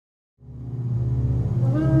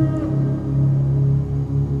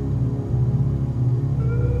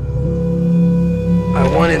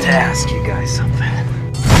guy something.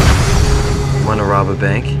 Want to rob a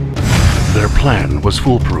bank? Their plan was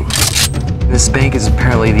foolproof. This bank is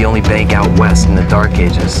apparently the only bank out west in the Dark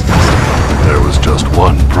Ages. There was just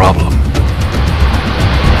one problem.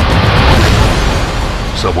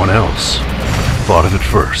 Someone else thought of it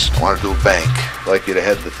first. I want to do a bank. I'd like you to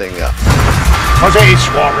head the thing up. Jose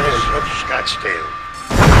Suarez of Scottsdale.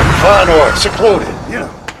 Far north, secluded, you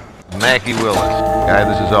know. Mackie Willis, guy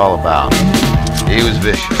this is all about. He was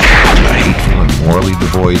vicious. A hateful and morally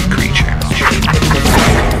devoid creature.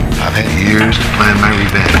 I've had years to plan my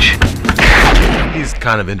revenge. He's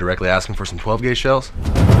kind of indirectly asking for some 12-gauge shells.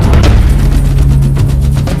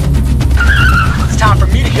 It's time for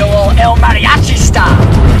me to go all El Mariachi style.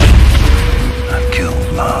 I've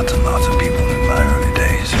killed lots and lots of people in my early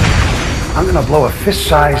days. I'm gonna blow a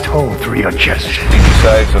fist-sized hole through your chest. If he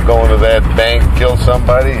decides to go into that bank, kill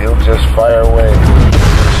somebody, he'll just fire away.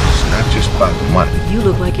 It's not just about the money. You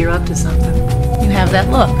look like you're up to something. You have that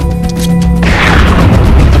look.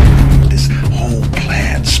 This whole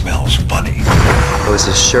plan smells funny. I was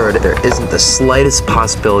assured there isn't the slightest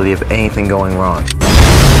possibility of anything going wrong.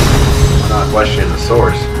 We're not questioning the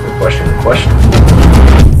source, we're questioning the question.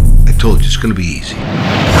 I told you it's gonna be easy.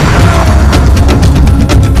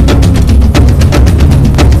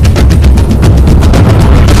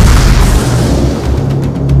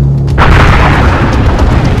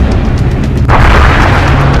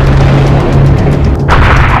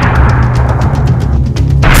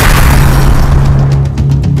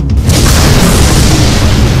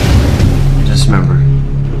 Just remember,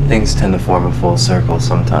 things tend to form a full circle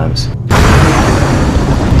sometimes.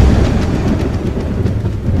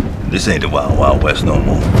 This ain't the Wild Wild West no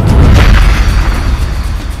more.